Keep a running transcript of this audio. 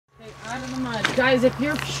out of the mud. Guys, if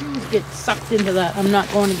your shoes get sucked into that, I'm not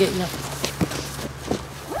going to get you.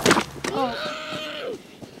 Oh.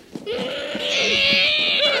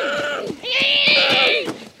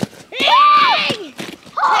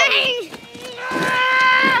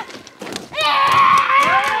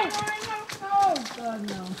 God,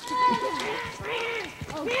 no.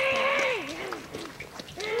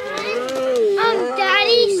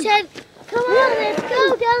 Daddy said, come on, let's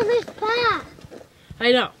go down this path.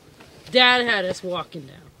 I know. Dad had us walking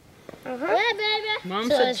down. Yeah, baby. Mom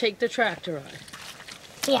said take the tractor ride.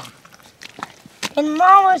 Yeah. And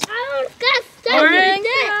Mom was, I don't get stuck Orrin, in get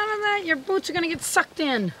it. out of that. Your boots are going to get sucked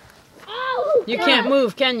in. Oh, You can't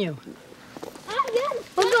move, can you?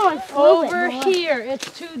 We're going Over here.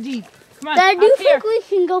 It's too deep. Come on, Dad, do you up here. think we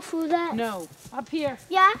can go through that? No, up here.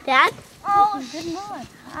 Yeah. Dad? Oh, good Lord.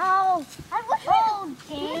 Oh, I wish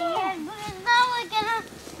Dad, but now we're gonna...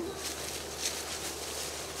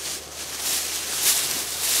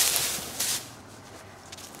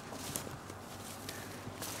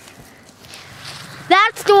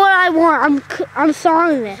 That's the one I want. I'm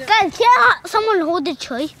sorry, man. Guys, can't someone hold the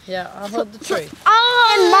tree? Yeah, I'll hold the tree.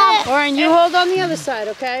 Oh, and Mom. Orrin, you hold on the other side,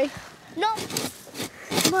 okay? No.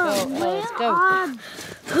 Mom, Go, Ellis, go.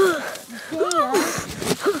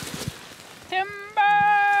 Timber!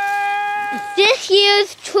 This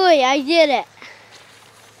year's tree, I did it.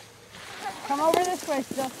 Come over this way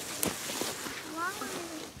still.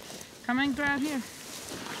 Come and grab here.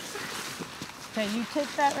 Okay, you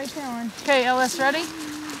take that right there, Orrin. Okay, Ellis, ready?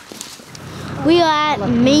 We are at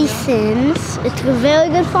Mason's. It's a very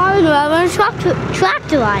good farm and we're on a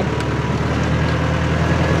tractor ride.